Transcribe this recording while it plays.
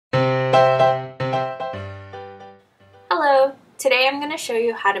Today I'm going to show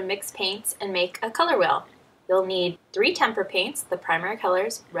you how to mix paints and make a color wheel. You'll need 3 tempera paints, the primary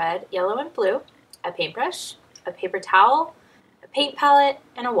colors red, yellow, and blue, a paintbrush, a paper towel, a paint palette,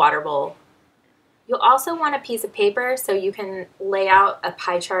 and a water bowl. You'll also want a piece of paper so you can lay out a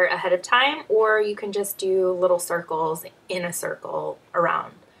pie chart ahead of time, or you can just do little circles in a circle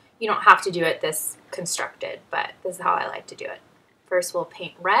around. You don't have to do it this constructed, but this is how I like to do it. First we'll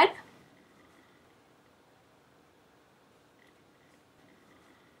paint red.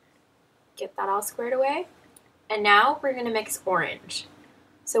 Get that all squared away. And now we're going to mix orange.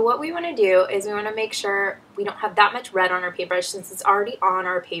 So what we want to do is we want to make sure we don't have that much red on our paintbrush since it's already on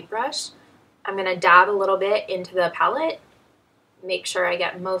our paintbrush. I'm going to dab a little bit into the palette, make sure I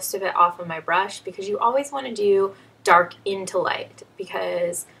get most of it off of my brush, because you always want to do dark into light,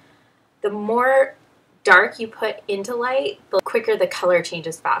 because the more dark you put into light, the quicker the color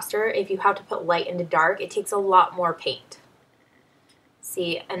changes faster. If you have to put light into dark, it takes a lot more paint.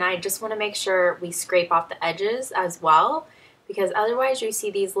 See, and I just want to make sure we scrape off the edges as well, because otherwise you see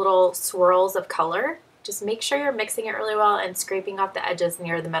these little swirls of color. Just make sure you're mixing it really well and scraping off the edges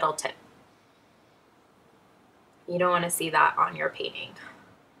near the metal tip. You don't want to see that on your painting.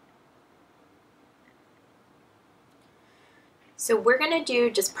 So we're going to do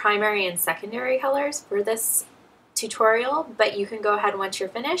just primary and secondary colors for this tutorial, but you can go ahead once you're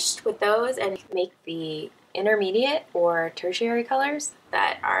finished with those and make the intermediate or tertiary colors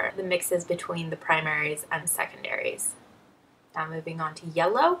that are the mixes between the primaries and secondaries. Now moving on to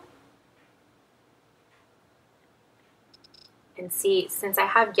yellow. And see, since I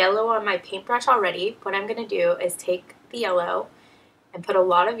have yellow on my paintbrush already, what I'm going to do is take the yellow and put a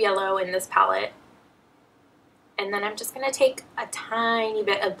lot of yellow in this palette. And then I'm just going to take a tiny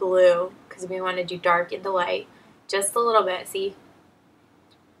bit of blue, because we want to do dark into light. Just a little bit, see?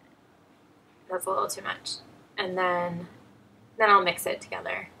 That's a little too much. And then I'll mix it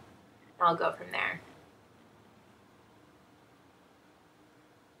together. And I'll go from there.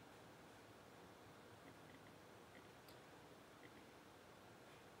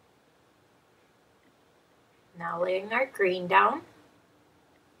 Now laying our green down.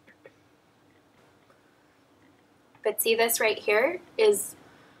 But see, this right here is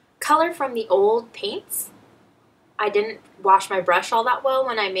color from the old paints. I didn't wash my brush all that well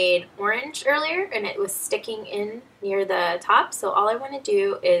when I made orange earlier, and it was sticking in near the top. So all I want to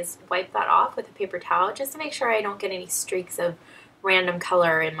do is wipe that off with a paper towel just to make sure I don't get any streaks of random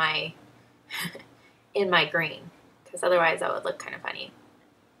color in my in my green, because otherwise that would look kind of funny.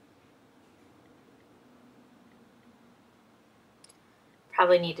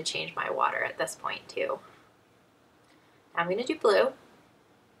 Probably need to change my water at this point too. Now I'm going to do blue.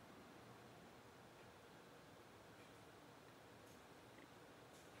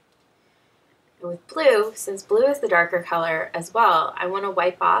 And with blue, since blue is the darker color as well, I want to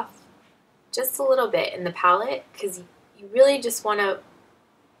wipe off just a little bit in the palette, because you really just want to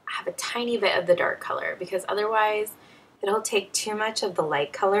have a tiny bit of the dark color, because otherwise it'll take too much of the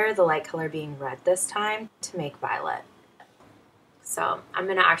light color being red this time, to make violet. So I'm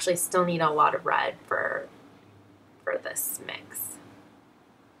going to actually still need a lot of red for this mix.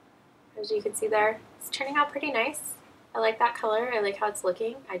 As you can see there, it's turning out pretty nice. I like that color. I like how it's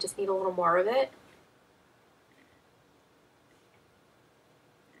looking. I just need a little more of it.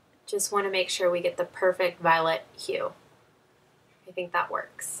 Just want to make sure we get the perfect violet hue. I think that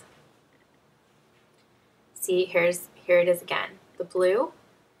works. See, here it is again. The blue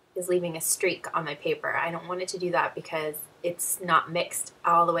is leaving a streak on my paper. I don't want it to do that because it's not mixed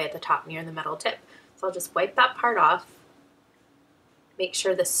all the way at the top near the metal tip. So I'll just wipe that part off, make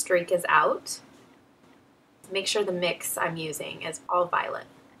sure the streak is out, make sure the mix I'm using is all violet.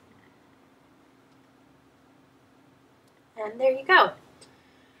 And there you go.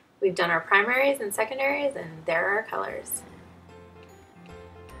 We've done our primaries and secondaries, and there are our colors.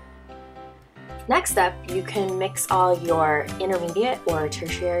 Next up, you can mix all your intermediate or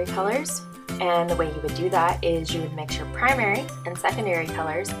tertiary colors. And the way you would do that is you would mix your primary and secondary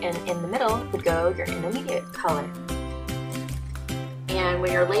colors, and in the middle would go your intermediate color. And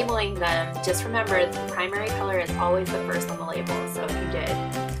when you're labeling them, just remember the primary color is always the first on the label. So if you did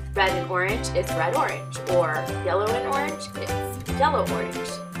red and orange, it's red orange, or yellow and orange, it's yellow orange.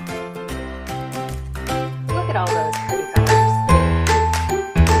 Look at all those pretty colors.